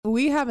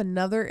we have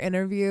another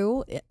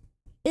interview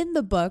in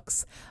the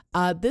books.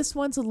 This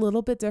one's a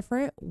little bit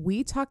different.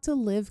 We talked to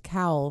Liv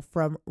Cowell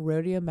from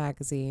Rodeo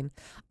Magazine.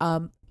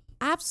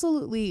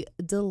 Absolutely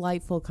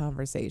delightful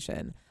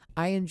conversation.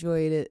 I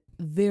enjoyed it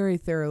very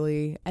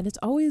thoroughly, and it's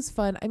always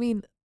fun. I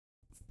mean,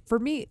 for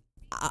me,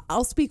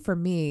 I'll speak for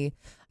me.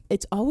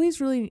 It's always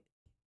really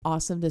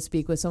awesome to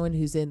speak with someone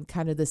who's in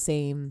kind of the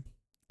same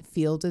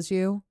field as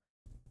you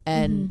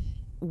and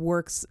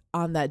works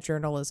on that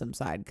journalism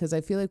side, because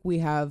I feel like we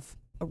have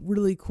a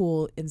really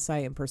cool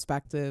insight and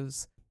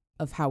perspectives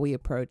of how we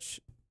approach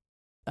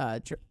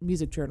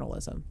music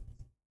journalism.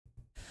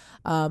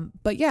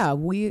 But yeah,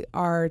 we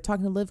are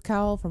talking to Liv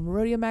Cowell from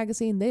Rodeo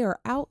Magazine. They are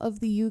out of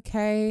the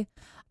UK.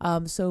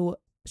 So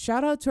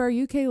shout out to our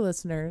UK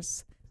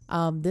listeners.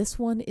 This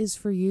one is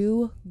for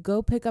you.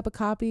 Go pick up a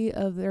copy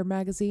of their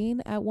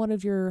magazine at one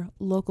of your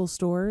local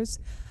stores.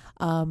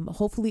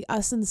 Hopefully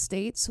us in the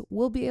States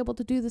will be able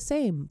to do the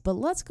same. But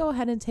let's go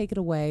ahead and take it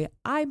away.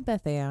 I'm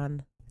Beth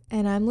Ann.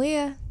 And I'm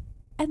Leah.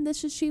 And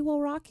this is She Will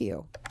Rock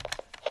You.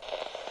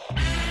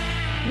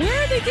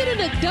 Where are they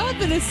getting a dub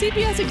in a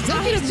CBS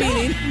executive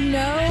meeting?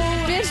 No.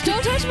 Bitch,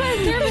 don't touch my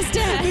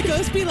thermostat. The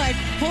ghost be like,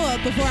 hold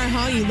up, before I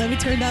haunt you, let me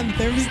turn down the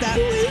thermostat.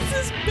 Who is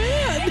this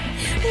band?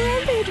 We're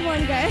on page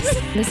 1, guys.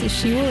 This is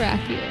She Will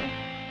Rock You.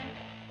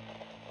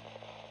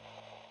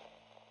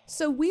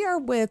 So we are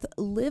with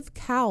Liv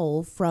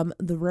Cowell from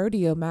the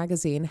Rodeo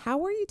Magazine.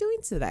 How are you doing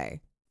today?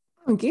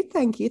 I'm good,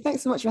 thank you.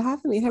 Thanks so much for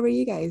having me. How are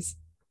you guys?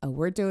 Oh,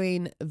 we're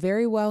doing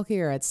very well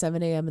here at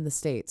 7 a.m. in the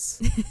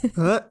States.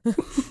 But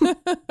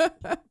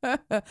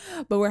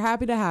we're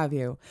happy to have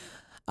you.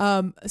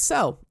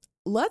 So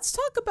let's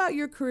talk about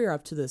your career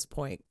up to this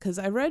point, because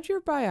I read your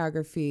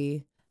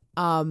biography.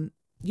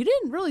 You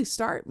didn't really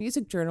start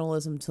music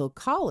journalism till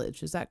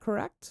college. Is that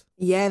correct?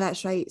 Yeah,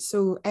 that's right.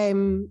 So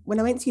when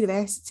I went to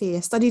university, I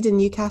studied in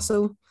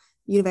Newcastle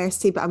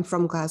University, but I'm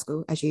from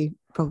Glasgow, as you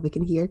probably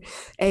can hear.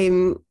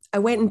 I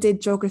went and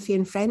did geography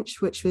and French,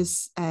 which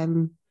was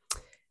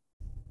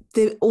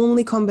the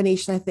only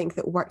combination I think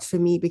that worked for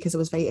me, because I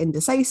was very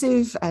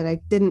indecisive and I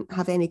didn't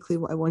have any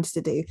clue what I wanted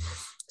to do.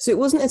 So it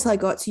wasn't until I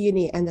got to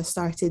uni and I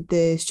started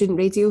the student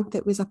radio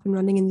that was up and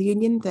running in the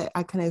union that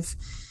I kind of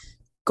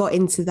got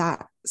into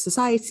that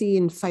society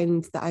and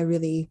found that I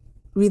really,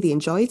 really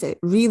enjoyed it.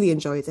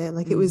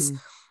 Like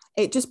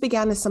it just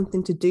began as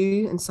something to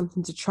do and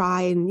something to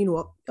try. And, you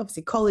know,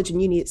 obviously college and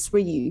uni, it's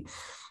where you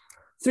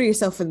throw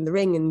yourself in the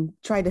ring and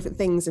try different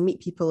things and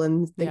meet people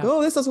and think,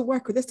 oh, this doesn't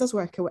work or this does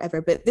work or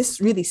whatever. But this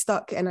really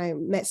stuck and I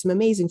met some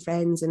amazing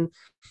friends, and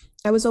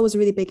I was always a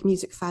really big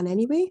music fan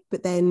anyway.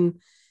 But then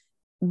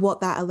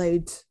what that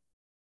allowed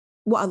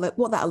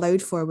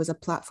for was a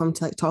platform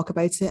to like talk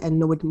about it, and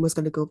no one was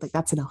going to go like,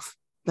 that's enough.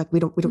 Like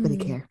we don't really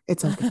care.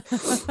 It's okay.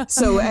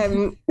 So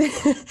and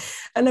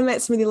I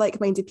met some really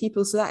like-minded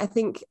people. So that, I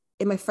think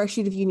in my first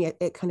year of uni,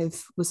 it kind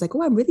of was like,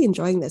 oh, I'm really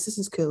enjoying this. This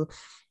is cool.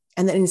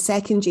 And then in the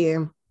second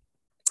year,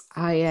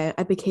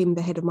 I became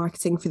the head of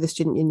marketing for the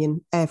student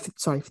union,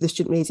 for the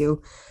student radio,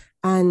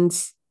 and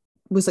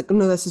was like,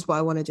 no, this is what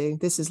I want to do.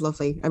 This is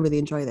lovely. I really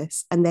enjoy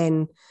this. And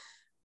then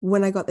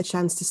when I got the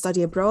chance to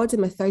study abroad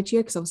in my third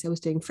year, because obviously I was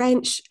doing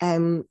French,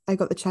 I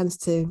got the chance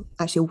to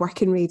actually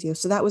work in radio.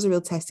 So that was a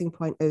real testing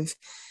point of,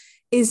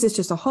 is this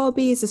just a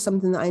hobby? Is this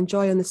something that I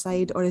enjoy on the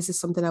side? Or is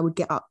this something I would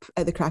get up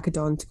at the crack of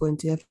dawn to go and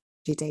do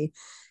every day?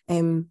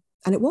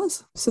 And it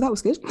was, so that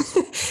was good.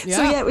 Yeah.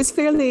 So yeah, it was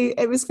fairly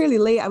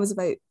late. I was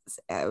about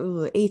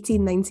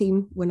 18,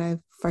 19 when I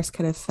first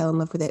kind of fell in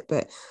love with it,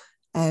 but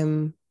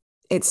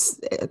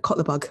it caught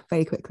the bug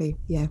very quickly.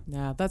 Yeah,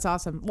 that's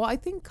awesome. Well, I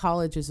think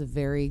college is a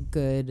very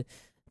good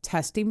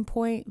testing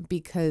point,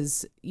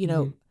 because you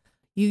know,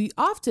 you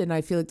often,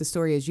 I feel like the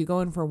story is you go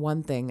in for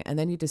one thing and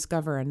then you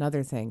discover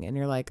another thing and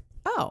you're like,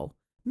 oh,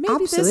 maybe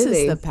Absolutely. This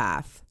is the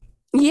path.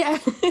 Yeah,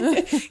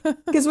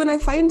 because when I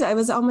found it, I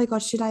was, oh my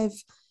gosh, should I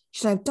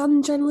have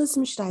done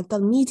journalism? Should I have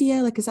done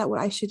media? Like, is that what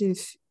I should have,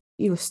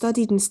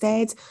 studied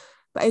instead?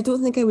 But I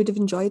don't think I would have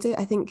enjoyed it.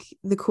 I think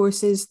the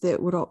courses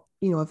that were,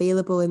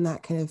 available in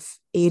that kind of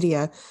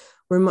area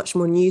were much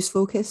more news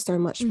focused or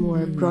much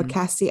more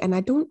broadcasty. And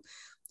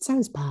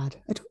sounds bad,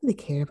 I don't really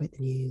care about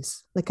the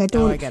news. Like, I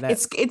don't. Oh, I get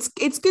it.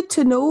 It's good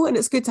to know and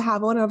it's good to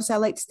have on. Obviously, I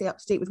like to stay up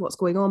to date with what's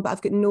going on, but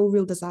I've got no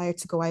real desire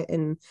to go out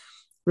and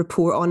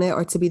report on it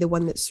or to be the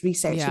one that's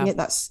researching it.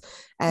 That's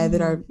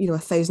there are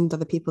 1,000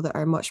 other people that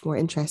are much more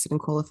interested and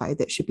qualified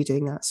that should be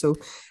doing that. So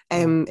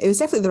it was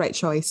definitely the right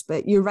choice.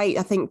 But you're right,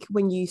 I think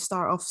when you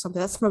start off something,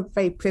 that's from a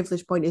very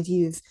privileged point of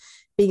view of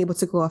being able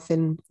to go off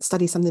and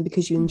study something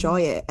because you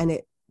enjoy it and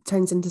it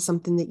turns into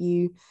something that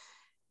you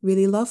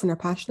really love and are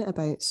passionate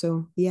about.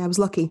 So yeah, I was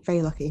lucky,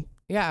 very lucky.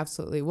 Yeah,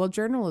 absolutely. Well,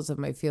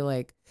 journalism, I feel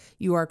like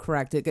you are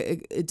correct.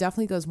 It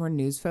definitely goes more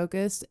news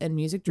focused, and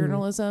music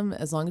journalism,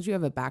 as long as you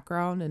have a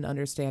background in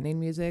understanding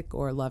music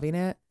or loving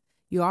it,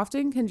 you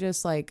often can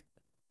just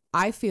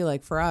I feel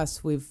like for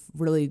us, we've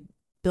really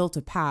built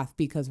a path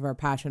because of our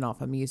passion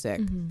off of music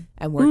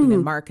and working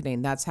in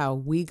marketing. That's how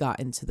we got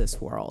into this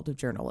world of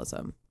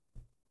journalism.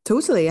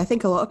 Totally. I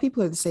think a lot of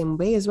people are the same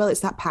way as well. It's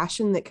that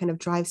passion that kind of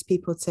drives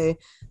people to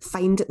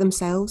find it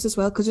themselves as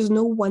well, because there's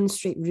no one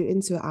straight route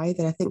into it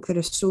either. I think there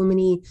are so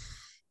many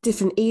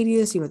different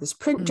areas. There's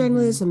print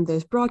journalism,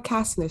 there's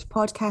broadcasting, there's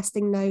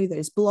podcasting now,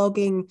 there's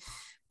blogging.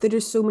 There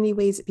are so many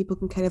ways that people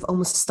can kind of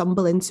almost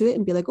stumble into it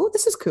and be like, oh,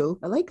 this is cool.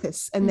 I like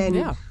this. And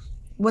then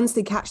once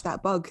they catch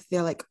that bug,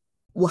 they're like,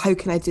 well, how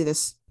can I do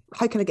this?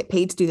 How can I get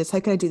paid to do this?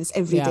 How can I do this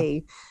every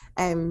day?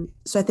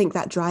 So I think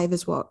that drive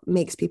is what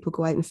makes people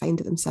go out and find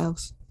it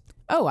themselves.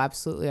 Oh,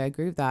 absolutely. I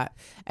agree with that.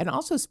 And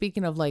also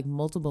speaking of like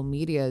multiple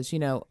medias,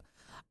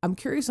 I'm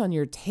curious on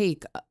your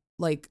take,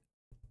 like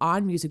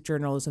on music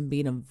journalism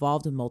being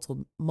involved in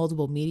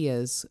multiple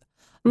medias.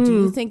 Do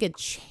you think it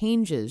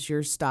changes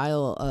your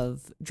style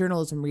of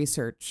journalism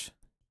research?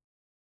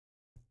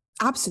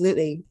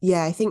 Absolutely.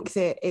 Yeah, I think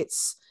that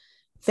it's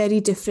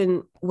very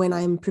different when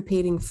I'm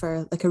preparing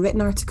for like a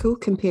written article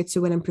compared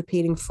to when I'm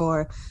preparing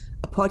for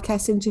a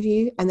podcast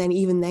interview, and then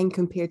even then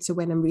compared to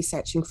when I'm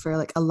researching for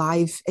like a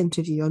live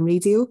interview on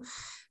radio.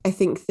 I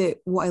think that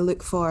what I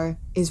look for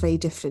is very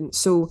different.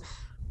 So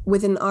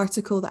with an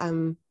article that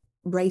I'm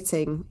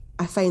writing,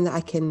 I find that I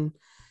can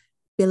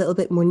be a little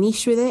bit more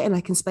niche with it, and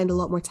I can spend a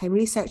lot more time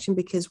researching,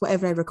 because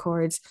whatever I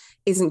record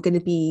isn't going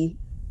to be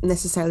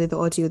necessarily the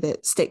audio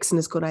that sticks and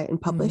is going out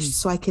and published.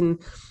 So I can,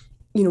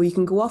 you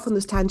can go off on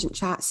those tangent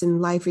chats in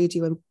live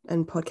radio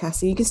and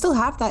podcasting. You can still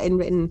have that in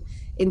written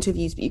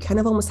interviews, but you kind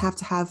of almost have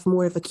to have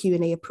more of a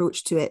Q&A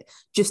approach to it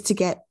just to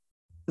get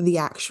the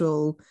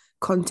actual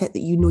content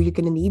that you're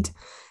going to need.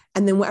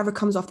 And then whatever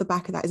comes off the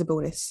back of that is a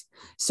bonus.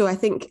 So I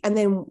think, and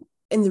then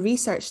in the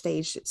research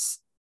stage,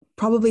 it's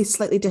probably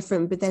slightly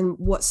different, but then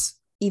what's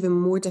even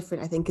more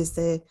different, I think, is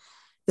the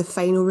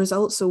final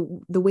result.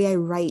 So the way I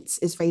write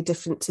is very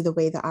different to the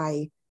way that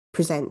I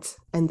present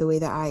and the way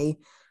that I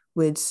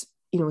would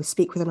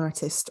speak with an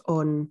artist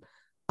on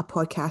a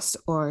podcast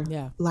or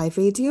live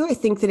radio. I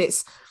think that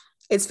it's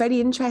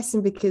very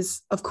interesting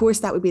because, of course,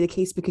 that would be the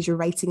case because you're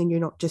writing and you're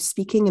not just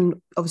speaking. And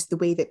obviously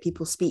the way that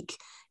people speak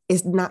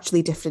is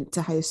naturally different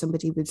to how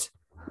somebody would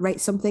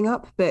write something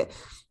up. But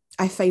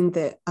I find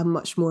that I'm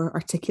much more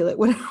articulate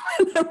when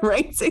I'm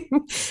writing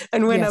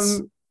and when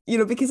I'm,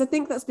 because I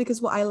think that's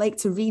because what I like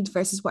to read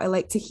versus what I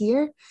like to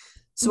hear.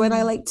 So when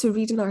I like to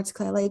read an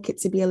article, I like it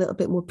to be a little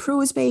bit more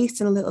prose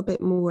based and a little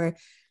bit more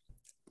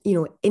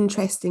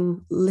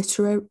interesting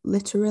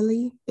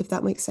literally, if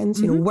that makes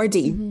sense,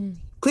 wordy.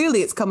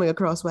 Clearly it's coming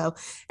across well.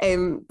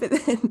 But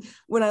then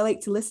when I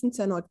like to listen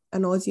to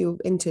an audio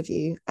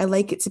interview, I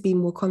like it to be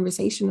more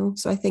conversational.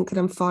 So I think that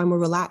I'm far more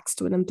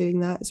relaxed when I'm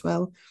doing that as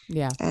well.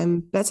 Yeah.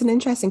 That's an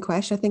interesting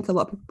question. I think a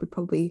lot of people would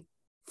probably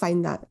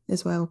find that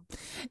as well.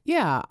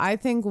 Yeah. I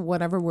think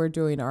whenever we're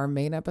doing our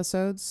main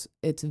episodes,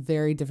 it's a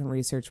very different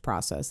research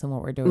process than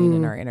what we're doing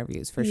in our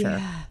interviews for sure.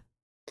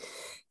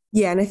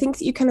 Yeah, and I think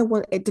that you kind of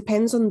it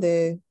depends on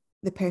the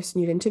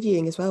person you're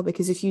interviewing as well,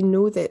 because if you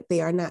know that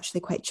they are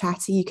naturally quite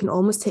chatty, you can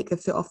almost take the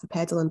foot off the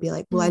pedal and be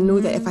like, well, I know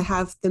that if I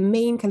have the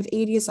main kind of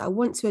areas that I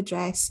want to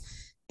address,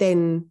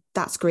 then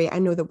that's great. I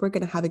know that we're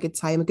going to have a good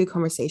time, a good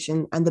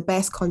conversation. And the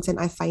best content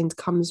I find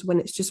comes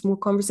when it's just more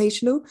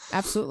conversational.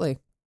 Absolutely.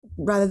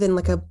 Rather than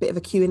like a bit of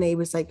a Q&A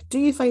where it's like, do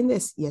you find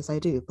this? Yes, I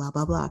do, blah,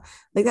 blah, blah.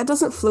 Like that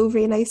doesn't flow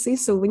very nicely.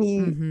 So when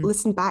you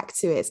listen back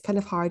to it, it's kind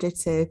of harder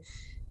to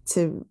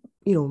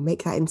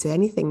make that into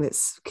anything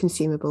that's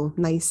consumable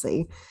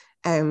nicely.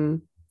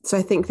 So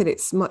I think that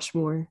it's much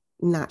more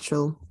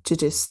natural to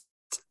just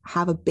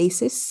have a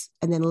basis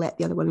and then let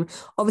the other one.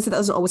 Obviously that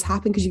doesn't always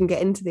happen because you can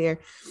get into there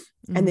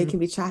and they can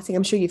be chatting.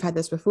 I'm sure you've had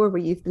this before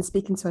where you've been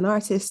speaking to an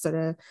artist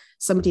or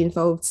somebody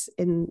involved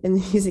in the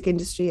music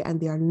industry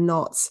and they are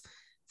not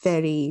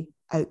very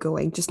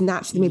outgoing, just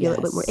naturally maybe a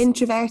little bit more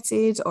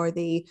introverted, or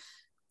they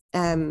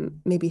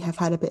maybe have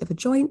had a bit of a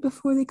joint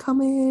before they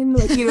come in,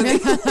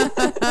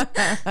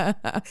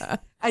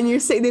 and you're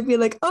saying they'd be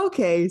like,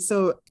 okay,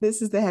 so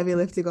this is the heavy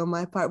lifting on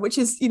my part, which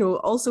is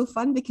also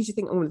fun because you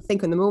think, I'm going to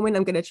think on the moment,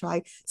 I'm going to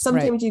try.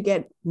 Sometimes you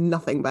get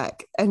nothing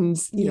back, and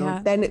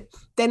then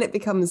it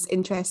becomes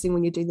interesting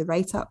when you're doing the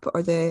write-up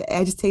or the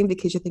editing,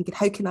 because you're thinking,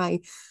 how can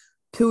I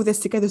pull this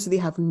together so they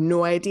have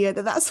no idea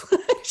that that's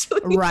what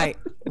actually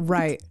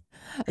right.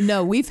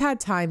 No, we've had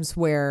times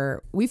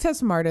where we've had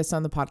some artists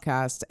on the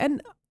podcast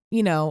and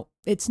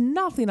it's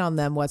nothing on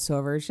them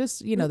whatsoever. It's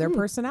just, their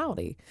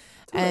personality.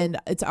 Totally. And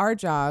it's our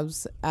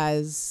jobs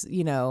as,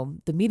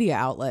 the media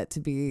outlet to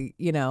be,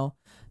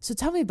 so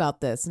tell me about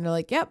this. And they're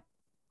like, yep.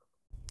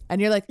 And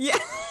you're like, yeah,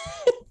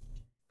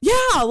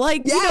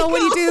 when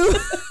you do.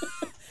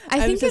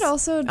 I think it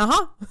also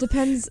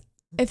depends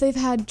if they've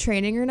had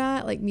training or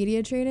not, like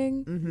media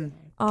training.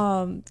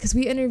 Because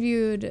we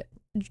interviewed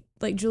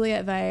like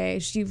Juliette Valle.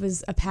 She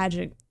was a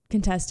pageant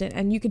contestant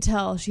and you could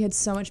tell she had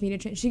so much media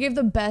training. She gave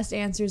the best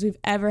answers we've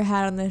ever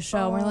had on this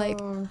show. We're like,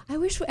 I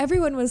wish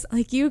everyone was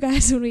like you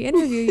guys when we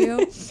interview you.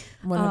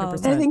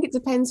 100%. I think it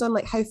depends on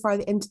like how far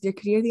into their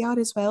career they are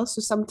as well. So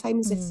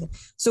sometimes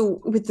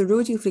so with the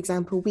rodeo, for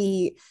example,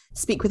 we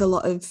speak with a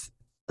lot of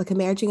like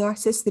emerging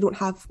artists. They don't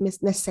have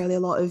necessarily a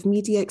lot of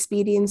media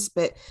experience,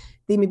 but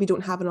they maybe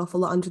don't have an awful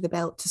lot under the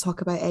belt to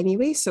talk about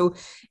anyway. So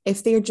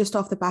if they're just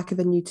off the back of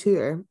a new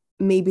tour,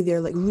 maybe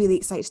they're like really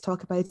excited to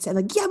talk about it and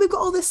like, yeah, we've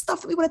got all this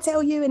stuff that we want to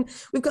tell you and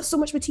we've got so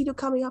much material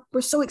coming up,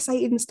 we're so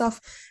excited and stuff.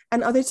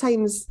 And other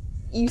times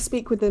you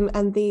speak with them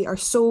and they're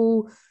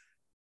so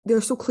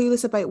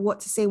clueless about what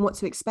to say and what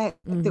to expect,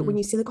 that when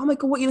you say like, oh my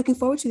god, what are you looking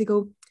forward to, they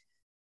go,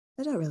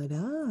 I don't really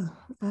know.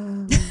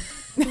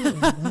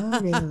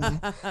 Really.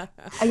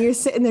 And you're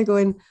sitting there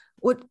going,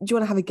 what, do you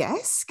want to have a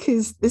guess?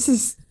 Because this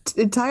is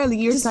entirely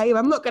your time.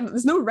 I'm not gonna,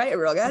 there's no right or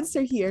wrong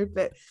answer here,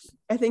 but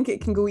I think it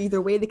can go either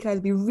way. They can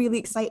either be really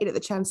excited at the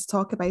chance to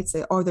talk about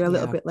it, or they're a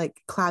little bit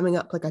like clamming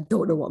up, like, I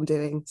don't know what I'm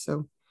doing.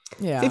 So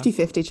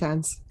 50-50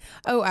 chance.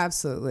 Oh,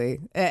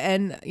 absolutely.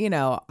 And, you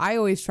know, I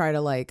always try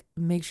to like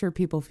make sure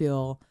people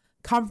feel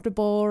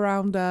comfortable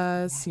around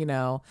us. You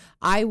know,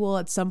 I will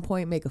at some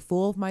point make a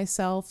fool of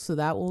myself, so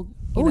that will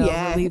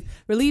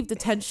relieve the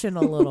tension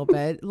a little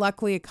bit.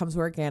 Luckily it comes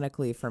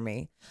organically for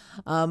me,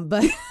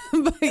 but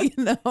you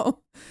know,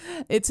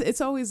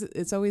 it's always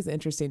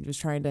interesting just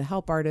trying to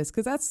help artists,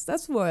 because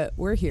that's what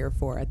we're here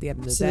for at the end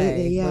of the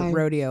day. With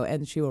Rodeo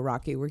and She Will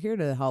Rock You, we're here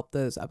to help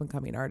those up and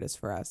coming artists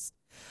for us.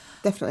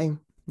 Definitely.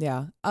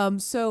 Yeah.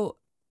 So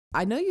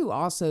I know you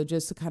also,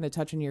 just to kind of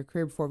touch on your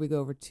career before we go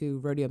over to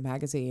Rodeo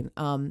Magazine,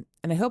 and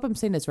I hope I'm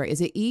saying this right.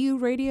 Is it EU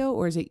Radio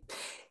or is it?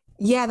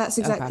 Yeah, that's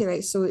exactly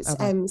right. So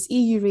it's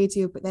EU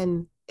Radio, but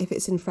then if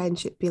it's in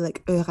French, it'd be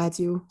like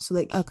Radio. So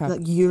like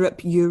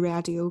Europe,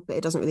 Radio, but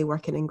it doesn't really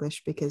work in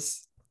English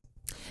because,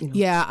 you know.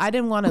 Yeah, I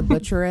didn't want to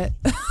butcher it.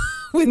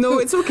 No,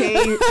 it's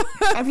okay.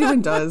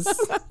 Everyone does.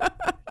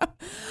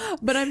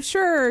 But I'm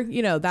sure,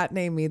 you know, that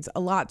name means a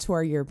lot to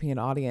our European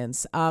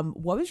audience.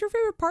 What was your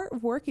favorite part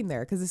of working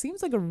there? Because it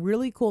seems like a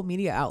really cool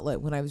media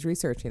outlet when I was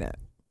researching it.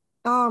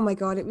 Oh my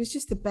God, it was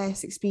just the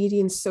best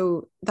experience.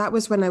 So that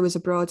was when I was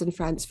abroad in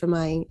France for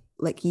my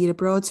year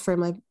abroad for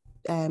my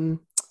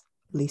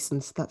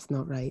license. That's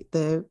not right.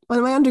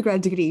 My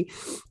undergrad degree.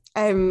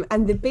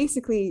 And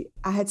basically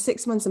I had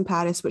 6 months in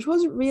Paris, which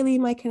wasn't really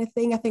my kind of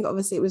thing. I think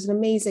obviously it was an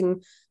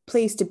amazing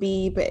place to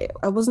be, but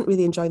I wasn't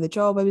really enjoying the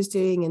job I was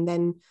doing. And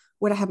then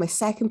when I had my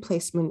second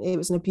placement, it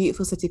was in a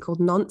beautiful city called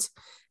Nantes,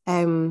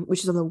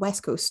 which is on the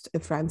west coast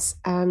of France.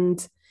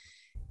 And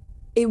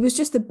it was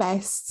just the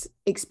best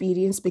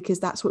experience because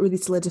that's what really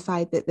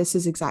solidified that this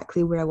is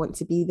exactly where I want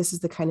to be. This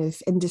is the kind of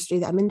industry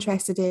that I'm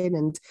interested in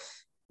and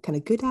kind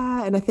of good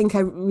at. And I think I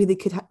really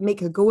could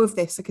make a go of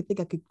this. I could think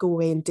I could go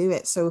away and do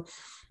it. So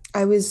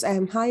I was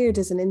hired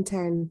as an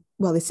intern.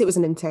 Well, they say it was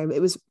an intern, but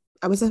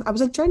I was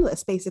a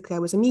journalist, basically. I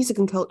was a music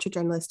and culture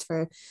journalist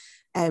for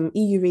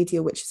EU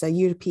Radio, which is a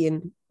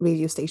European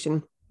radio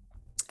station.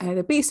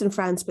 They're based in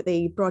France, but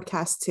they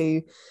broadcast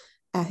to,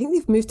 I think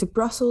they've moved to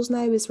Brussels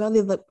now as well.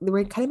 They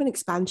were kind of an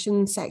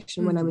expansion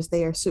section when I was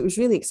there. So it was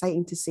really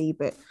exciting to see.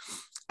 But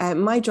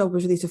my job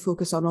was really to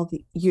focus on all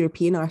the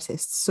European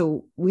artists.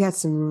 So we had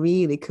some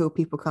really cool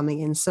people coming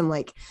in, some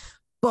like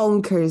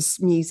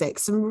bonkers music,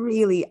 some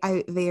really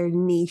out there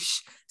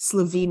niche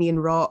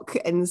Slovenian rock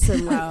and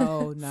some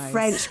nice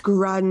French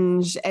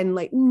grunge, and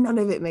like none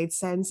of it made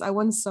sense. I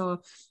once saw,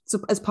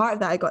 so as part of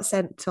that I got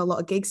sent to a lot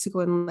of gigs to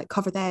go and like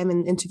cover them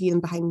and interview them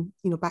behind,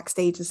 you know,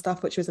 backstage and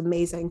stuff, which was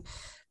amazing.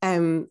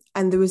 And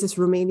there was this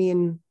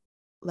Romanian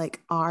like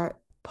art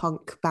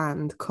punk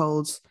band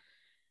called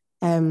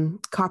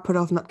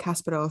Karparov, not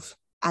Kasparov,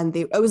 and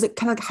it was like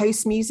kind of like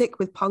house music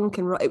with punk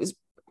and rock. It was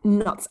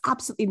nuts,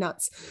 absolutely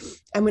nuts.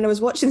 And when I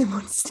was watching them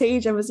on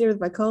stage, I was there with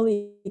my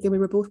colleague and we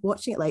were both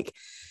watching it. Like,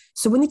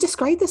 so when they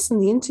described this in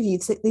the interview,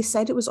 they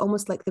said it was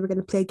almost like they were going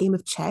to play a game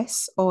of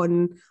chess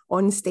on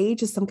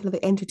stage as some kind of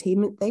like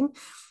entertainment thing.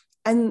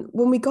 And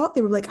when we got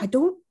there, we were like, I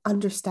don't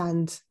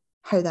understand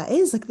how that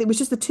is. Like, it was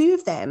just the two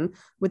of them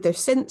with their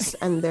synths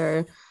and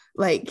their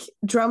like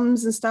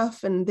drums and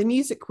stuff, and the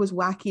music was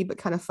wacky but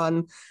kind of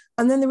fun.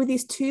 And then there were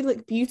these two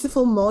like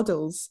beautiful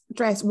models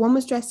dressed, one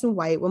was dressed in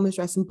white, one was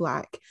dressed in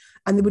black,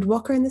 and they would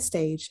walk around the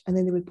stage and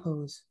then they would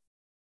pose,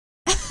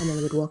 and then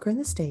they would walk around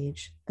the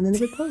stage and then they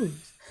would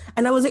pose.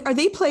 And I was like, are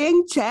they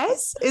playing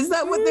chess? Is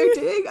that what they're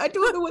doing? I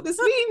don't know what this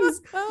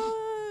means.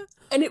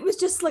 And it was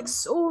just like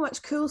so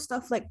much cool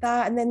stuff like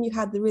that. And then you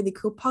had the really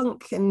cool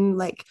punk and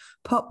like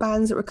pop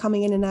bands that were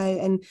coming in and out.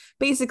 And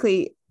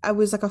basically I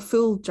was like a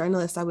full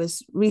journalist. I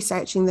was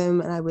researching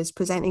them and I was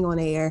presenting on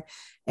air.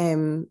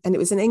 And it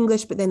was in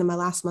English, but then in my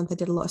last month I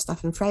did a lot of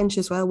stuff in French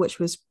as well, which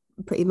was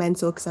pretty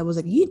mental because I was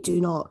like, you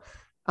do not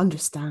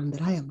understand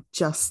that I am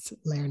just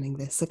learning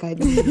this. Like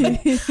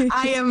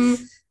I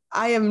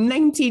am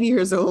 19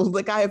 years old.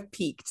 Like I have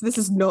peaked. This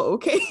is not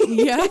okay.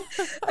 Yeah.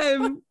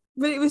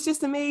 But it was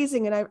just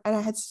amazing. And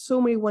I had so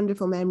many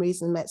wonderful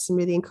memories and met some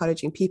really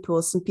encouraging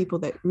people, some people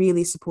that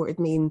really supported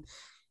me and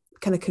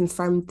kind of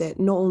confirmed that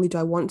not only do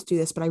I want to do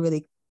this, but I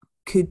really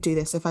could do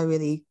this if I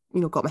really,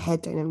 you know, got my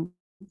head down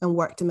and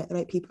worked and met the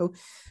right people.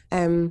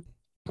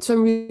 So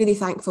I'm really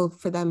thankful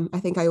for them.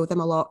 I think I owe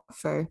them a lot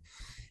for,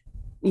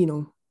 you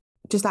know,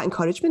 just that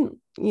encouragement,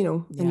 you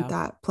know, and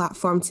that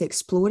platform to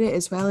explore it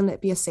as well, and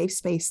it be a safe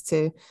space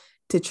to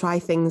try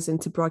things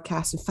and to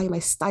broadcast and find my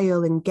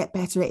style and get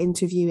better at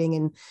interviewing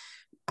and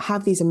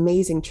have these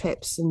amazing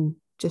trips and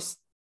just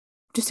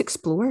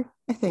explore.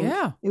 I think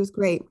it was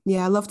great.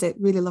 Yeah, I loved it.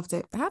 Really loved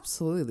it.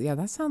 Absolutely. Yeah,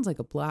 that sounds like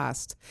a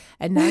blast.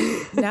 And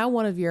now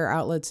one of your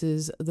outlets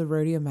is the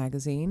Rodeo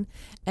Magazine.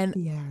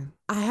 And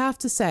I have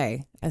to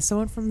say, as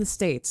someone from the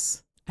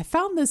States, I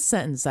found this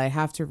sentence I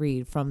have to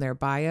read from their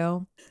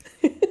bio.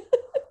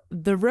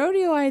 The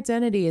rodeo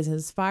identity is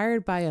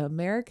inspired by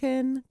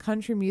American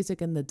country music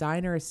and the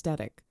diner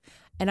aesthetic.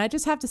 And I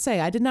just have to say,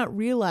 I did not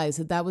realize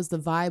that was the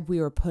vibe we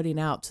were putting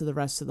out to the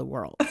rest of the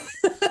world.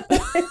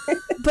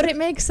 But it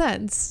makes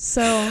sense.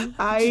 So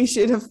I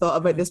should have thought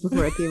about this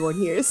before I came on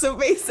here. So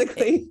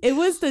basically, it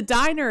was the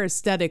diner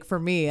aesthetic for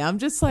me. I'm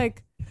just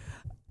like,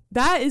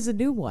 that is a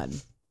new one.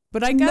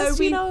 But I guess,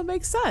 it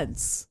makes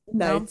sense.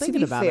 No, I'm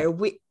thinking to be fair,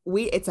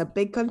 it's a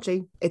big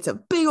country. It's a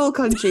big old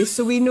country.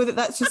 So we know that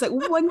that's just like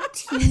one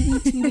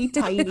teeny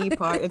tiny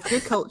part of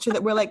your culture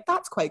that we're like,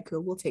 that's quite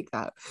cool. We'll take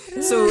that.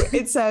 So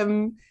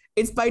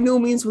it's by no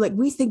means we're like,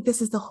 we think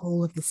this is the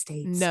whole of the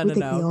States. We think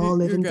we all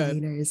live in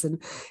diners.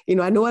 And,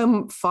 I know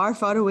I'm far,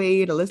 far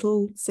away in a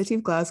little city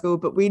of Glasgow,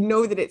 but we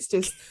know that it's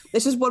just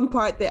one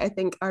part that I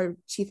think our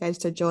chief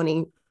editor,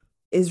 Johnny,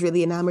 is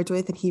really enamored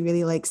with, and he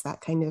really likes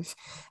that kind of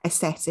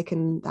aesthetic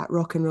and that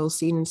rock and roll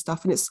scene and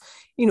stuff. And it's,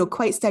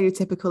 quite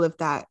stereotypical of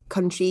that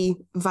country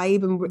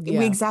vibe, and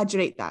we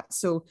exaggerate that.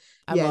 So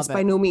it's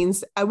by no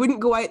means, I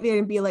wouldn't go out there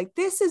and be like,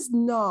 this is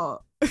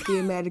not the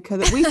America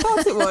that we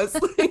thought it was.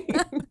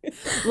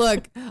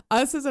 Look,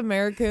 us as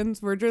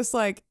Americans, we're just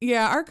like,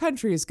 our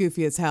country is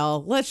goofy as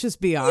hell. Let's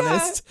just be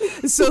honest.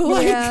 So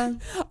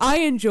I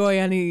enjoy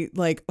any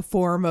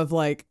form of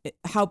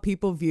how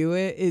people view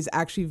it is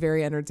actually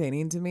very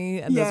entertaining to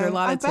me. And those are a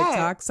lot of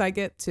TikToks I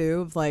get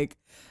too, of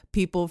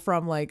people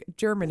from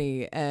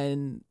Germany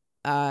and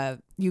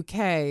UK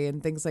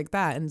and things like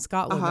that, and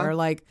Scotland. They're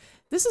like,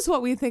 this is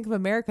what we think of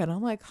America. And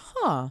I'm like,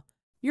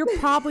 you're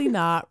probably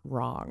not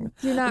wrong.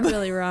 You're not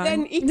really wrong.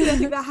 Then equally, I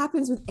think that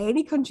happens with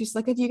any countries.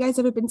 Have you guys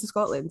ever been to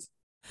Scotland?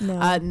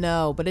 No.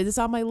 No, but it is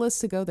on my list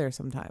to go there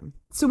sometime.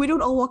 So we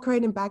don't all walk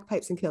around in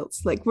bagpipes and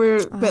kilts. But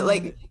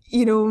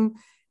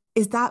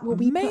is that what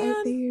we put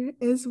out there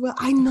as well?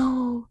 I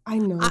know.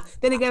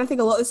 Then again, I think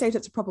a lot of the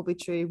stereotypes are probably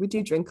true. We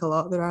do drink a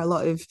lot. There are a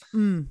lot of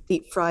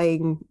deep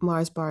frying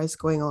Mars bars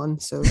going on.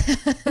 So I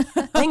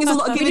think there's a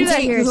lot of give and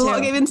take. There's a lot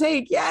of give and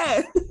take.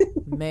 Yeah.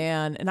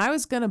 Man, and I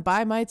was gonna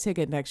buy my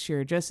ticket next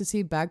year just to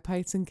see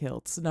bagpipes and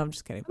kilts. No, I'm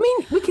just kidding. I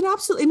mean, we can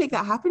absolutely make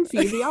that happen for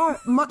you. They are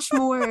much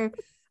more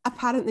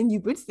apparent than you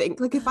would think.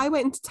 If I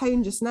went into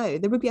town just now,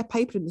 there would be a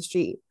piper in the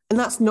street, and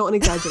that's not an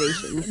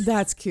exaggeration.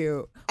 That's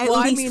cute. At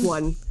least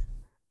one.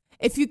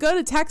 If you go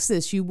to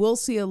Texas, you will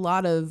see a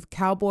lot of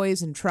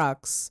cowboys and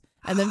trucks.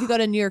 And then if you go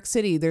to New York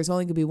City, there's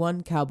only gonna be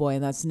one cowboy,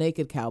 and that's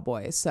Naked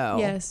Cowboy. So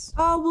yes.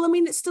 Oh well, I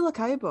mean, it's still a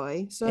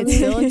cowboy. So it's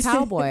still a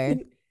cowboy.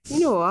 You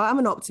know what? I'm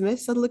an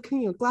optimist. I look,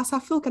 glass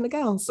half full kind of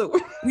gal. So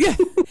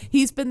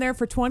he's been there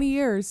for 20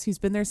 years. He's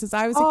been there since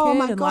I was a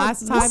kid. And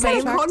last time I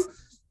checked,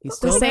 he's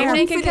still there.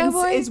 Naked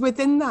Cowboy is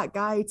within that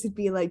guy to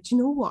be like, do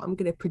you know what? I'm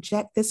going to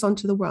project this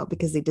onto the world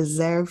because they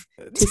deserve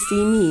to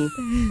see me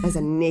as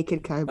a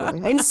naked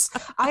cowboy.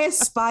 I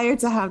aspire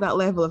to have that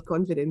level of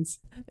confidence.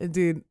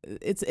 Dude,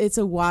 it's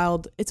a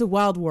wild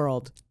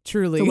world.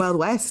 Truly, it's a Wild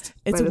West.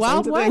 It's a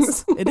Wild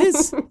West. It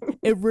is.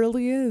 It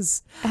really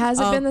is. Has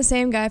it been the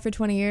same guy for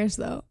 20 years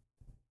though?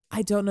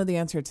 I don't know the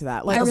answer to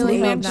that. I really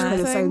hope not. By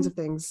the sounds of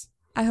things.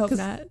 I hope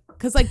not.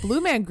 Because Blue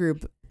Man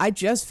Group, I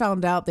just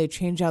found out they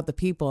changed out the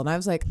people, and I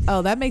was like,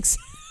 oh, that makes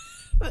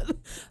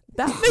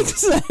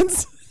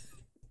sense.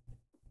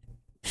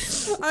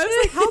 I was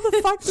like, how the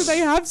fuck do they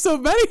have so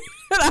many?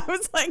 And I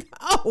was like,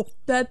 oh,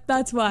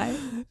 that's why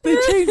they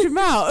changed them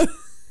out.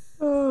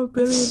 Oh,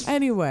 brilliant.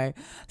 Anyway,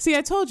 see,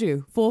 I told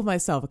you, full of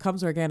myself. It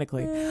comes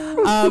organically.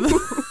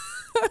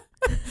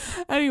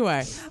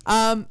 Anyway,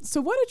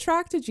 so what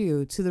attracted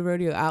you to the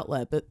rodeo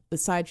outlet, but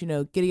besides,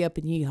 giddy up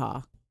and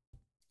yeehaw?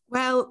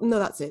 Well, no,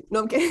 that's it.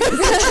 No, I'm kidding.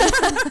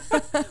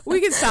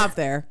 We can stop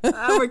there.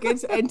 We're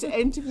good.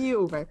 Interview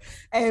over.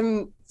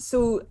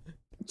 So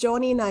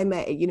Johnny and I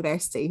met at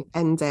university,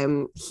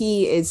 and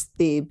he is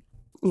the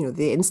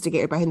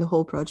instigator behind the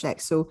whole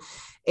project. So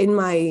in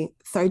my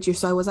third year,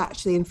 so I was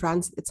actually in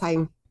France at the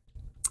time,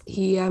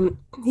 he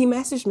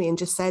messaged me and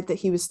just said that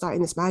he was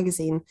starting this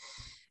magazine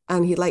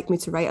and he'd like me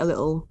to write a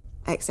little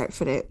excerpt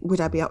for it.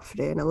 Would I be up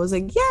for it? And I was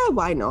like, yeah,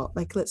 why not?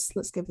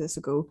 Let's give this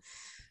a go.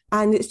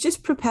 And it's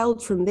just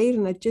propelled from there.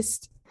 And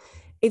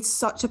it's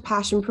such a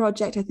passion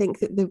project. I think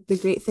that the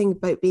great thing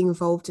about being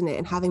involved in it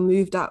and having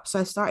moved up, so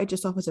I started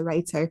just off as a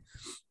writer,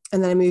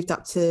 and then I moved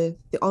up to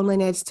the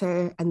online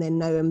editor, and then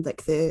now I'm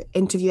the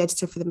interview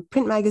editor for the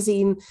print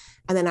magazine.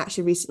 And then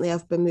actually recently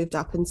I've been moved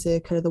up into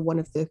kind of the one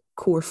of the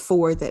core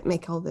four that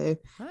make all the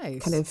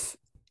kind of,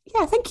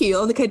 thank you,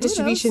 all the kind of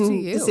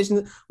distribution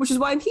decisions, which is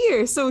why I'm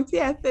here. So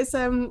yeah,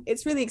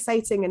 it's really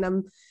exciting, and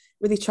I'm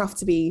really chuffed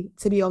to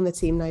be on the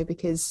team now,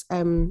 because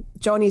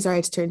Johnny's our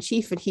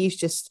editor-in-chief, and he's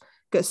just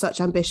got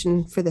such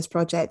ambition for this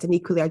project. And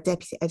equally our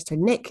deputy editor,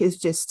 Nick, is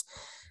just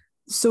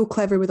so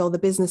clever with all the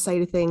business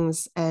side of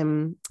things.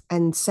 And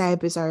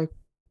Seb is our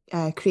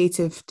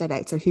creative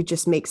director who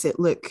just makes it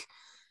look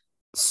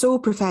so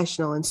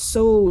professional and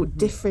so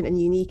different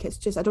and unique. It's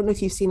just, I don't know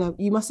if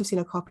you must have seen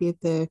a copy of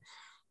the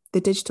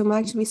digital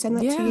magazine we sent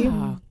that to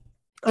you.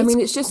 I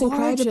mean, it's just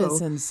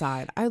incredible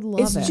inside. I love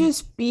it. It's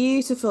just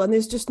beautiful, and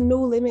there's just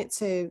no limit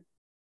to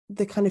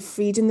the kind of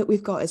freedom that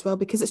we've got as well,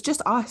 because it's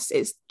just us.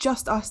 It's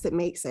just us that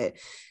makes it.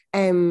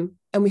 And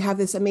we have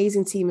this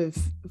amazing team of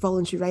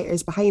voluntary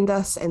writers behind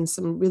us and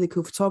some really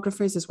cool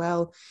photographers as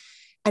well.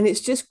 And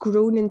it's just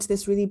grown into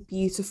this really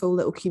beautiful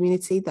little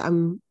community that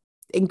I'm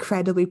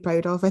incredibly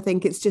proud of. I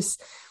think I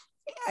just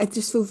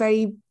feel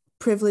very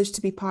privileged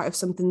to be part of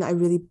something that I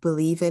really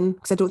believe in,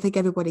 because I don't think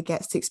everybody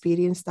gets to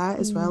experience that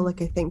as well.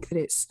 Like, I think that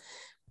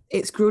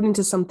it's grown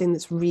into something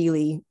that's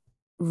really,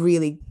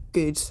 really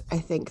good. I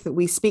think that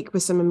we speak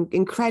with some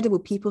incredible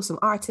people, some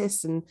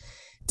artists and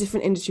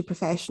different industry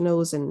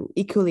professionals, and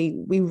equally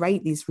we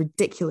write these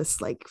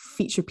ridiculous like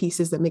feature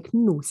pieces that make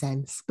no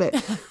sense, but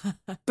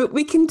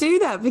we can do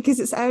that because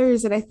it's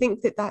ours. And I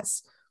think that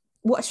that's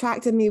what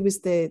attracted me,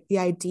 was the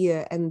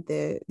idea and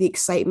the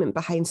excitement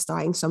behind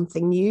starting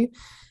something new.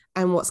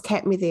 And what's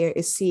kept me there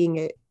is seeing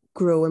it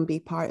grow and be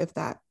part of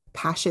that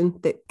passion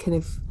that kind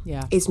of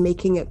is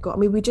making it go. I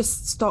mean, we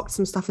just stocked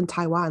some stuff in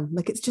Taiwan.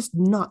 Like, it's just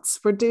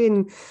nuts. We're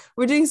doing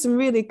some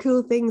really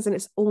cool things, and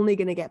it's only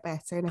going to get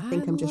better. And I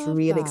think I'm just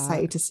really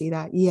excited to see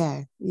that.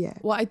 Yeah.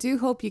 Well, I do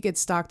hope you get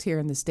stocked here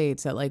in the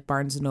States at like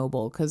Barnes and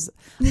Noble, because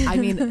I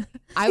mean,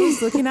 I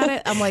was looking at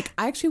it. I'm like,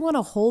 I actually want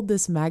to hold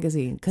this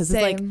magazine, because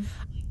it's like,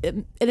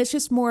 and it's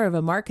just more of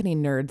a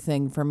marketing nerd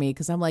thing for me,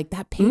 because I'm like,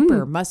 that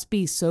paper must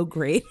be so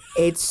great.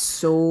 It's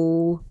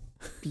so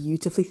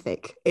beautifully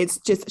thick. It's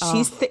just,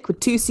 she's thick with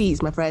 2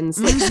 C's, my friends.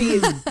 Like, she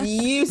is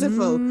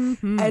beautiful.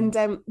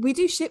 And we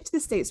do ship to the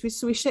States,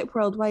 so we ship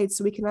worldwide,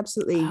 so we can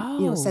absolutely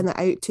send that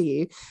out to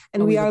you.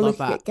 And we are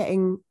looking at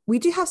we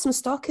do have some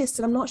stockists,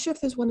 and I'm not sure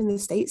if there's one in the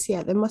States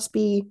yet. There must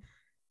be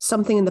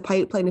something in the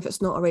pipeline if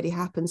it's not already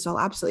happened, so I'll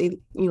absolutely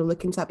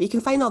look into that. But you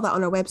can find all that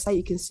on our website.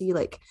 You can see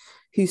like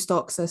who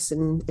stocks us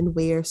and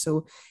where.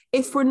 So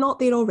if we're not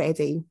there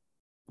already,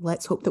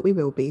 let's hope that we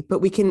will be.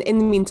 But we can, in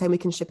the meantime, we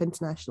can ship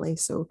internationally.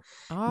 So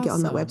get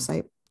on that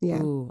website.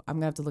 Yeah. Ooh, I'm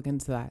gonna have to look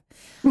into that.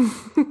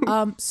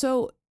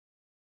 So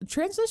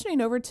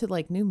transitioning over to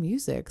like new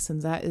music,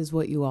 since that is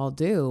what you all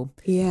do.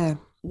 Yeah.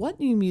 What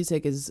new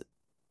music is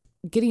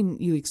getting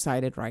you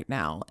excited right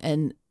now?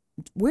 And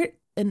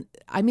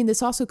I mean,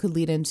 this also could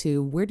lead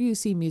into, where do you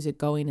see music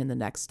going in the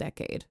next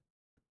decade?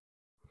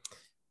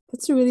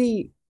 That's a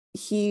really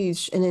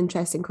huge and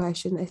interesting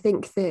question. I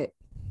think that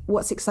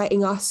what's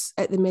exciting us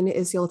at the minute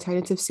is the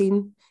alternative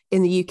scene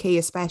in the UK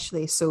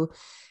especially. So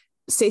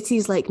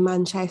cities like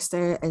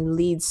Manchester and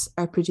Leeds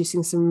are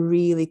producing some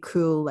really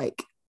cool,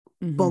 like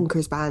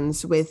bonkers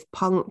bands with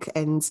punk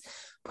and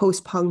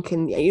post-punk,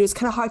 and it's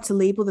kind of hard to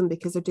label them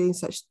because they're doing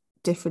such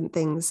different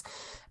things.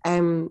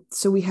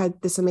 So we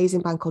had this amazing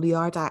band called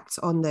Yard Act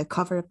on the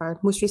cover of our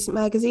most recent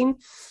magazine.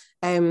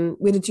 We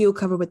had a dual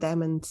cover with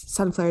them and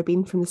Sunflower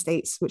Bean from the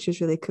States, which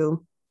was really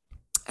cool.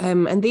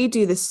 And they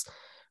do this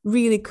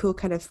really cool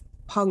kind of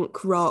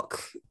punk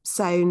rock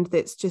sound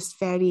that's just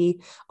very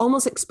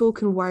almost like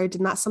spoken word,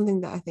 and that's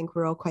something that I think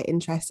we're all quite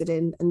interested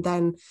in. And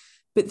then,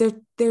 but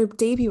their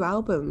debut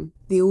album,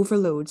 The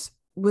Overload,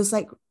 was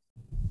like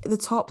the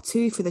top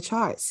 2 for the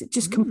charts. It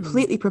just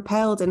completely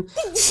propelled. And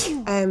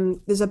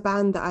there's a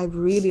band that I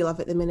really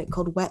love at the minute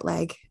called Wet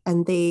Leg,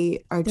 and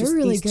they're just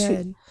really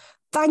good.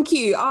 Thank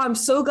you. Oh, I'm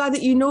so glad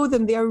that you know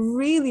them. They are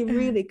really,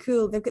 really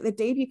cool. They've got their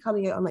debut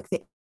coming out on like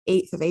the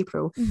 8th of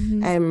April.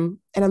 And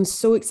I'm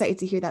so excited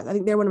to hear that. I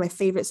think they're one of my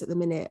favorites at the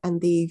minute.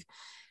 And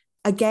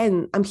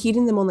I'm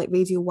hearing them on like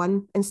Radio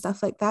 1 and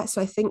stuff like that.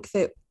 So I think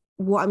that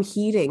what I'm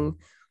hearing,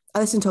 I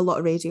listen to a lot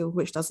of radio,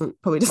 which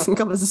probably doesn't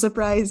come as a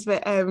surprise,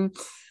 but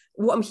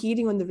what I'm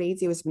hearing on the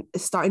radio is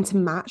starting to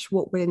match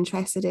what we're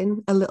interested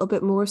in a little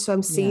bit more. So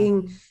I'm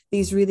seeing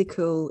these really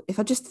cool, if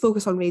I just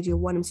focus on Radio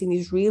 1, I'm seeing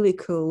these really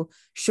cool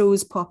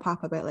shows pop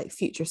up about like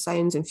future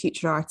sounds and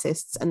future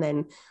artists, and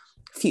then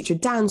future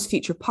dance,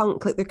 future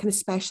punk. Like, they're kind of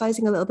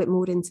specializing a little bit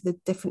more into the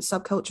different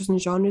subcultures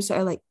and genres that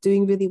are like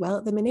doing really well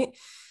at the minute.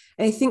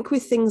 And I think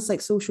with things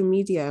like social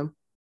media,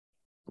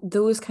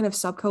 those kind of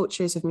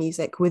subcultures of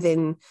music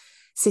within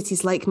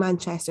cities like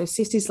Manchester,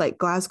 cities like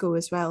Glasgow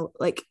as well,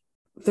 like,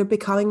 they're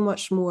becoming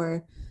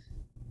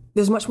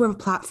there's much more of a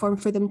platform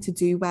for them to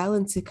do well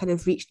and to kind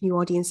of reach new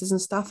audiences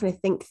and stuff. And I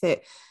think that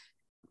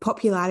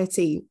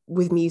popularity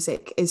with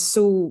music is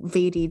so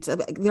varied.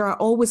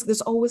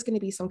 There's always going to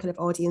be some kind of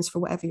audience for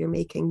whatever you're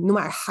making, no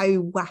matter how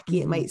wacky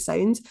it might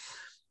sound.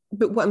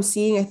 But what I'm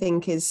seeing, I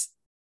think, is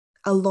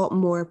a lot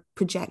more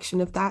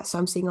projection of that. So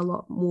I'm seeing a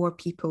lot more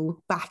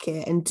people back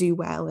it and do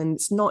well. And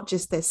it's not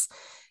just this,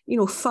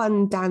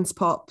 fun dance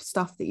pop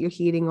stuff that you're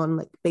hearing on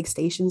like big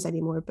stations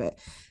anymore. But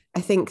I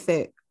think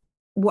that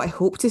what I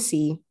hope to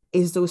see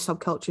is those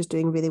subcultures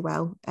doing really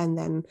well.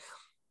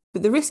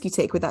 But the risk you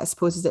take with that, I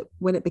suppose, is that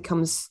when it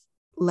becomes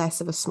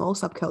less of a small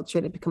subculture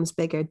and it becomes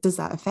bigger, does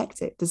that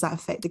affect it? Does that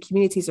affect the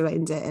communities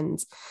around it and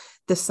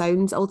the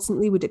sound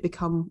ultimately? Would it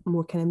become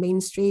more kind of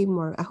mainstream?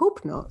 Or I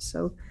hope not.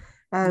 So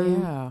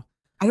Yeah.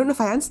 I don't know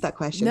if I answered that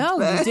question. No,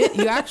 you did.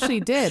 You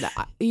actually did.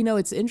 You know,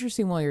 it's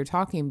interesting while you're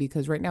talking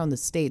because right now in the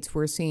States,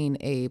 we're seeing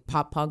a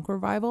pop punk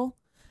revival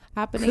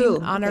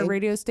happening on our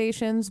radio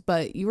stations.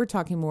 But you were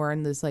talking more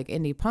in this like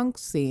indie punk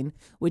scene,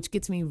 which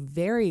gets me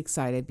very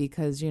excited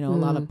because, you know, a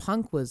lot of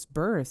punk was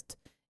birthed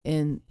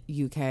in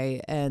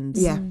UK and,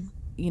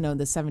 you know,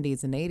 the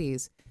 70s and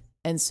 80s.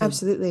 And so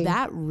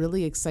that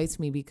really excites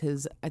me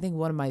because I think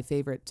one of my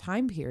favorite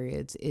time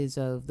periods is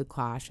of the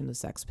Clash and the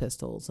Sex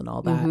Pistols and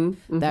all that,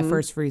 that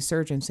first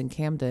resurgence in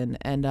Camden.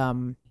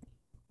 And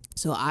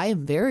so I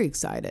am very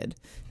excited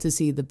to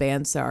see the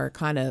bands that are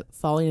kind of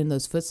following in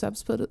those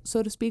footsteps,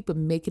 so to speak, but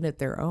making it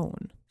their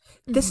own.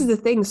 This is the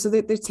thing. So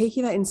they're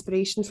taking that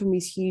inspiration from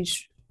these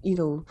huge, you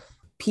know,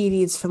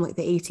 periods from like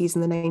the 80s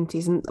and the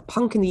 90s, and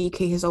punk in the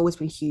UK has always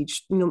been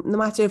huge, you know, no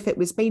matter if it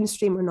was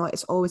mainstream or not,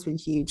 it's always been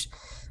huge.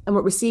 And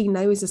what we're seeing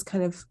now is this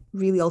kind of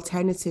really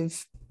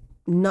alternative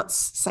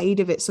nuts side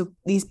of it. So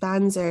these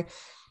bands are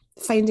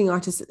finding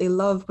artists that they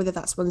love, whether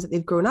that's ones that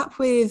they've grown up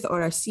with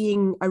or are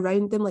seeing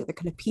around them, like their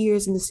kind of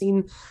peers in the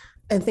scene,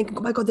 and thinking,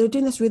 oh my God, they're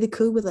doing this really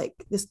cool with like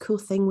this cool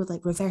thing with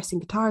like reversing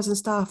guitars and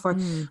stuff, or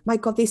my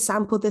God, they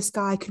sampled this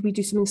guy, could we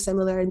do something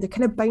similar? And they're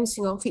kind of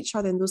bouncing off each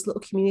other, and those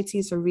little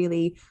communities are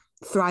really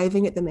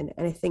thriving at the minute.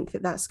 And I think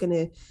that that's going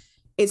to,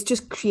 it's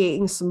just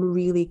creating some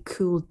really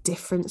cool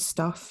different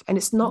stuff, and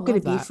it's not going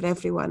to be for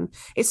everyone.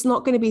 It's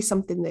not going to be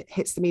something that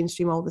hits the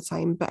mainstream all the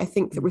time, but I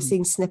think that we're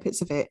seeing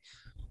snippets of it,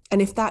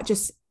 and if that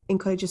just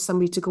encourages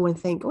somebody to go and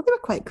think, oh, they were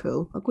quite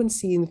cool, I'll go and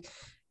see and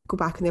go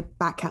back in their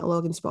back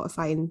catalogue in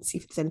Spotify and see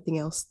if there's anything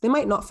else. They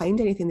might not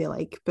find anything they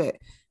like, but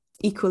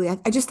equally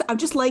I'm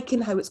just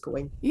liking how it's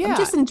going. I'm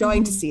just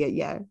enjoying to see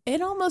it.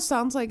 It almost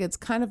sounds like it's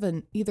kind of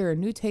either a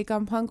new take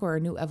on punk or a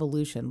new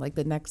evolution, like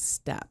the next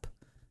step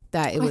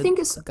that I think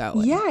it's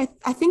going.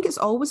 I think it's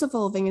always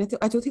evolving, and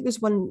I don't think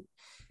there's one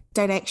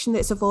direction that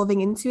it's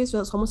evolving into as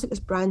well. It's almost like it's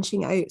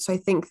branching out. So I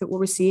think that what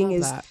we're seeing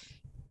is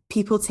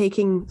people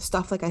taking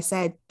stuff, like I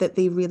said, that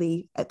they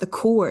really at the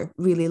core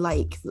really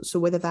like. So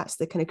whether that's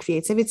the kind of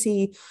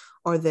creativity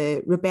or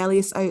the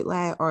rebellious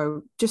outlet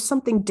or just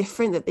something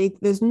different, that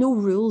there's no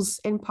rules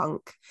in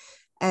punk,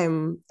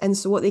 and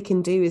so what they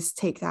can do is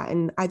take that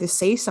and either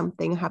say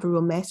something, have a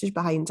real message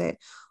behind it,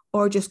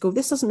 or just go,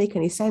 this doesn't make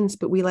any sense,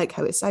 but we like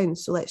how it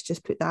sounds, so let's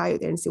just put that out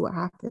there and see what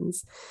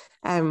happens.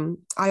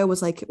 I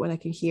always like it when I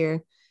can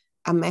hear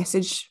a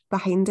message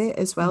behind it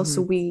as well.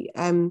 So we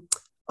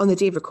on the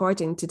day of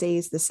recording, today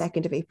is the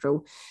 2nd of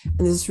April, and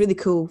there's this really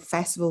cool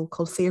festival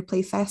called Fair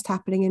Play Fest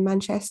happening in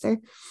Manchester.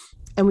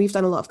 And we've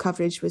done a lot of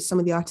coverage with some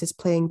of the artists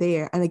playing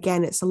there. And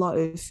again, it's a lot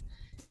of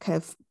kind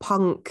of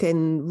punk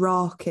and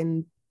rock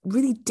and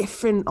really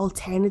different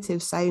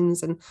alternative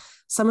sounds. And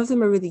some of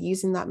them are really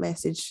using that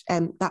message,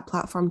 that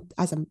platform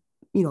as a,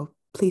 you know,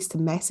 place to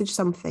message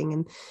something.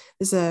 And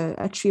there's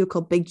a trio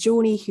called Big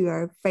Joni who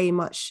are very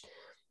much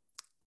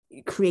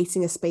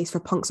creating a space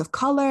for punks of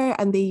color,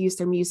 and they use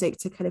their music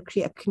to kind of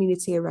create a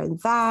community around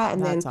that.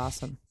 And that's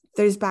awesome.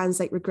 There's bands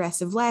like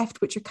Regressive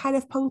Left, which are kind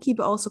of punky,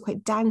 but also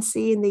quite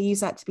dancey, and they use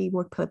that to be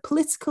more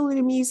political in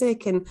their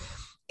music. And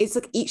it's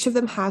like each of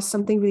them has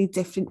something really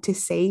different to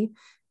say.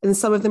 And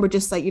some of them are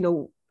just like, you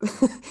know,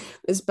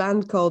 this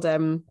band called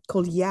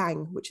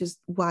Yang, which is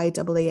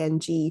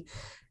YAANG.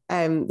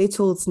 They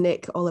told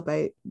Nick all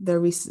about their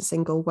recent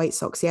single White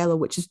Socks Yellow,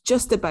 which is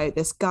just about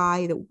this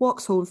guy that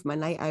walks home from a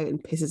night out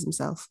and pisses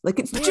himself. Like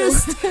it's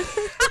just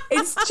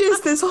it's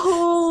just this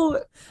whole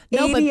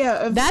area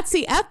of... That's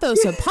the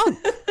ethos of punk.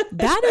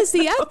 That is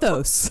the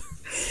ethos.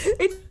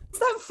 It's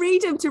that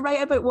freedom to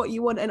write about what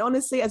you want. And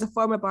honestly, as a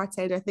former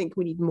bartender, I think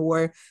we need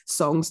more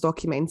songs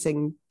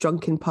documenting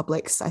drunken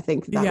publics. I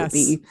think that would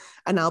be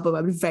an album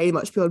I would very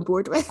much be on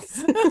board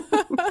with.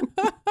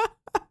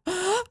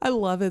 I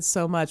love it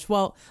so much.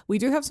 Well, we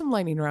do have some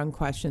lightning round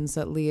questions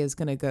that Leah is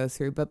going to go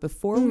through. But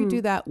before we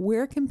do that,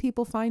 where can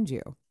people find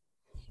you?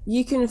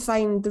 You can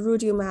find the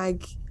Rodeo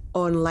Mag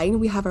online.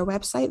 We have our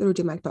website,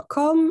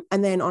 therodeomag.com,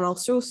 and then on our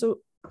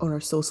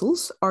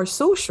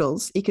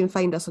socials, you can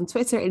find us on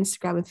Twitter,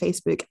 Instagram, and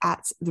Facebook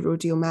at the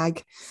Rodeo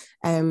Mag.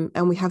 And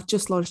we have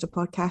just launched a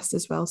podcast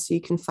as well, so you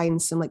can find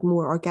some like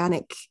more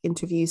organic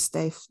interview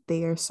stuff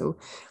there. So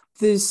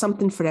there's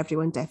something for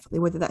everyone, definitely,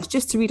 whether that's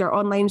just to read our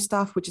online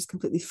stuff, which is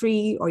completely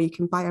free, or you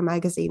can buy our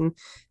magazine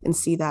and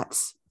see that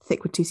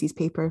thick with 2C's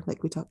paper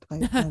like we talked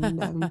about.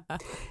 And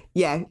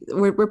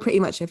we're pretty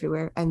much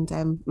everywhere.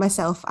 And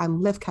myself,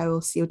 I'm Liv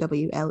Cowell,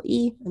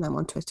 COWLE, and I'm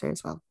on Twitter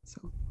as well.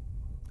 So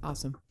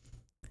awesome.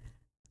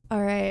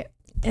 All right.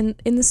 And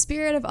in the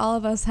spirit of all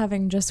of us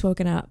having just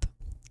woken up,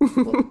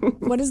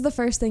 what is the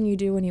first thing you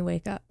do when you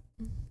wake up?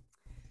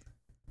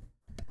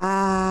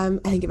 I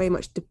think it very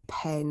much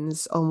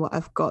depends on what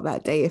I've got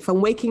that day. If I'm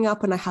waking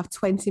up and I have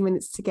 20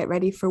 minutes to get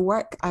ready for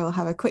work, I will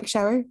have a quick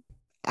shower.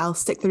 I'll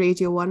stick the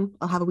radio on.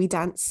 I'll have a wee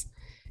dance,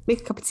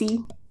 make a cup of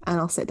tea, and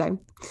I'll sit down.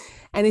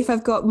 And if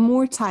I've got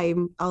more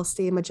time, I'll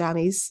stay in my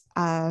jammies.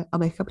 I'll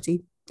make a cup of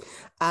tea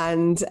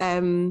and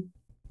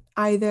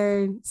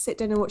either sit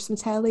down and watch some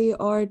telly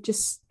or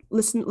just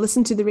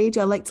listen to the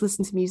radio. I like to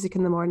listen to music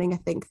in the morning. I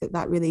think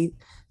that really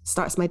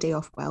starts my day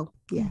off well.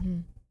 Yeah. Mm-hmm.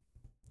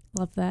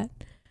 Love that.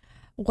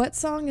 What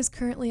song is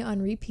currently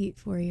on repeat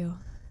for you?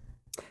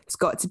 It's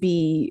got to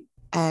be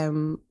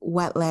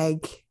Wet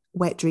Leg,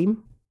 Wet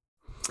Dream,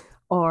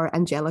 or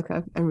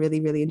Angelica. I'm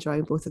really, really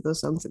enjoying both of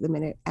those songs at the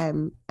minute.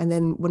 And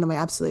then one of my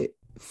absolute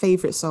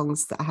favorite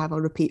songs that I have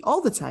on repeat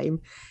all the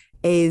time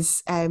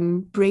is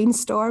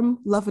Brainstorm,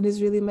 Lovin'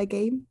 Is Really My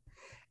Game.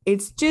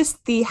 It's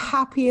just the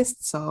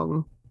happiest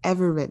song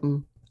ever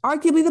written.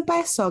 Arguably the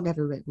best song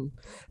ever written.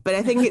 But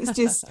I think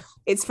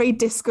it's very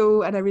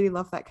disco, and I really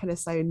love that kind of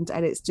sound.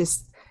 And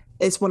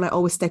it's one I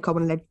always stick on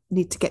when I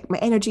need to get my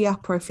energy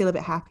up or feel a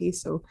bit happy.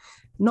 So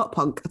not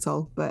punk at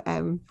all, but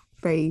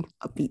very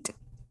upbeat.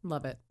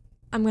 Love it.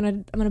 I'm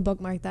gonna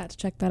bookmark that to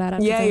check that out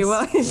after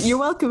this. You're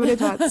welcome in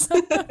advance.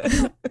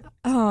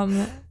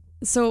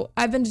 So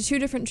I've been to 2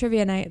 different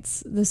trivia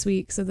nights this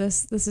week. So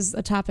this is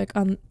a topic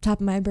on top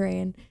of my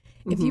brain.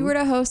 If you were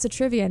to host a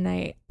trivia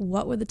night,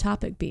 what would the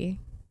topic be?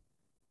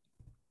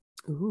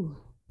 Ooh.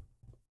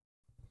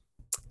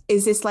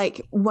 Is this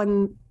like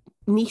one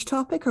niche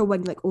topic or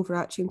one like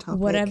overarching topic?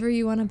 Whatever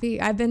you want to be.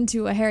 I've been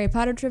to a Harry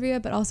Potter trivia,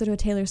 but also to a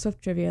Taylor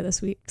Swift trivia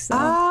this week. So.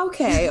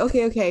 Okay.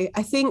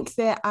 I think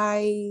that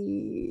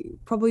I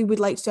probably would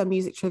like to do a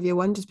music trivia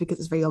one just because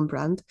it's very on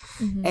brand.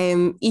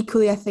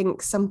 Equally, I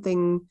think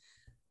something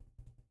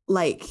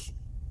like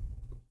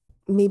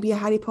maybe a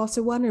Harry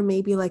Potter one, or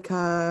maybe like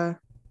a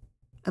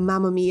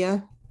Mamma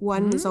Mia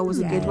one is always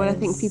a good one. I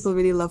think people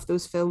really love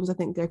those films. I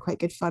think they're quite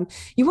good fun.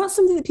 You want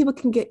something that people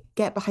can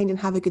get behind and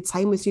have a good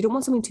time with. So you don't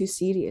want something too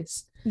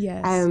serious.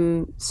 Yes.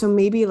 So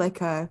maybe like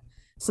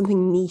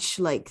something niche,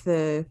 like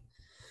some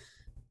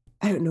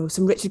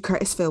Richard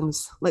Curtis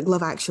films, like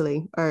Love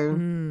Actually, or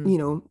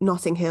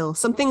Notting Hill.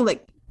 Something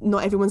like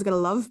not everyone's gonna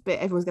love, but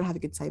everyone's gonna have a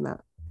good time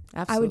at.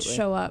 Absolutely. I would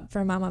show up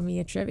for Mamma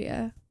Mia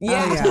trivia.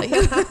 Yeah.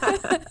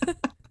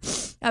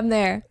 I'm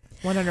there.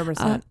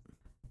 100%.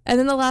 And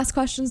then the last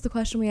question is the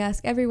question we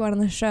ask everyone on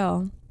the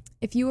show.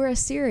 If you were a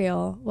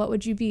cereal, what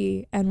would you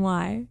be and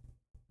why?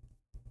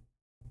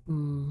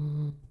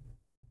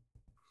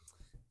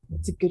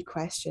 That's a good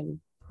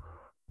question.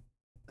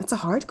 That's a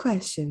hard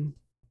question.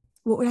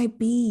 What would I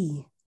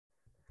be?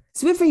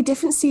 So we have very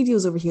different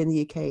cereals over here in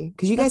the UK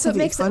because you guys have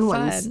really fun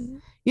ones.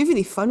 You have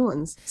really fun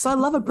ones. So I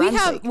love a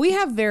brand. We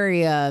have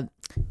very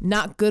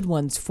not good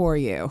ones for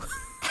you.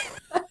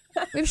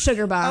 We have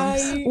sugar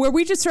bombs where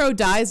we just throw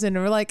dyes in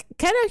and we're like,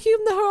 can a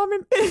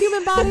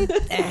human body?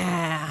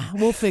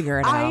 We'll figure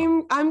it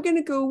out. I'm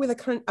gonna go with a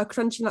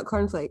crunchy nut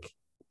cornflake.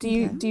 Do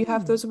you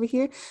have those over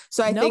here?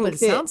 So I think but it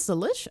sounds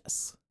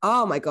delicious.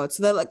 Oh my god!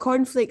 So they're like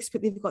cornflakes,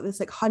 but they've got this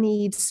like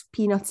honeyed,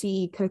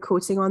 peanutty kind of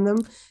coating on them.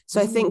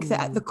 So I think that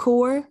at the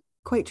core,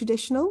 quite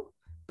traditional,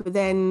 but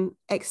then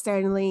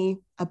externally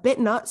a bit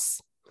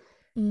nuts,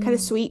 kind of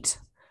sweet,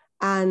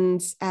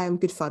 and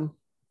good fun.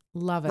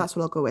 Love it. That's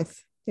what I'll go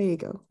with. There you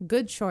go.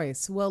 Good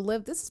choice. Well,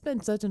 Liv, this has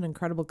been such an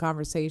incredible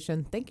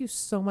conversation. Thank you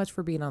so much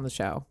for being on the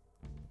show.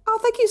 Oh,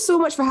 thank you so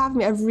much for having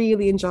me. I've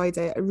really enjoyed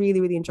it. I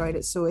really, really enjoyed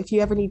it. So if you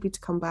ever need me to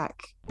come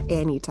back,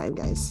 anytime,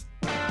 guys.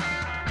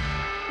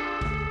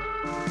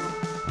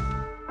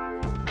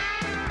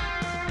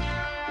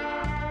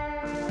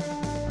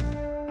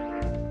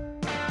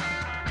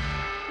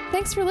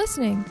 Thanks for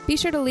listening. Be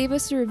sure to leave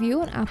us a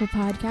review on Apple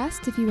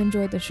Podcasts if you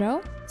enjoyed the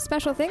show.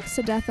 Special thanks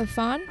to Death of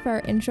Fawn for our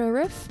intro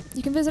riff.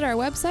 You can visit our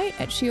website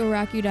at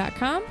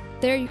shewillrockyou.com.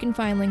 There you can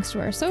find links to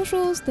our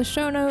socials, the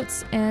show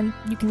notes, and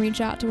you can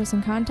reach out to us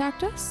and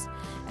contact us.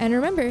 And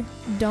remember,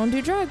 don't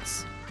do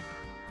drugs.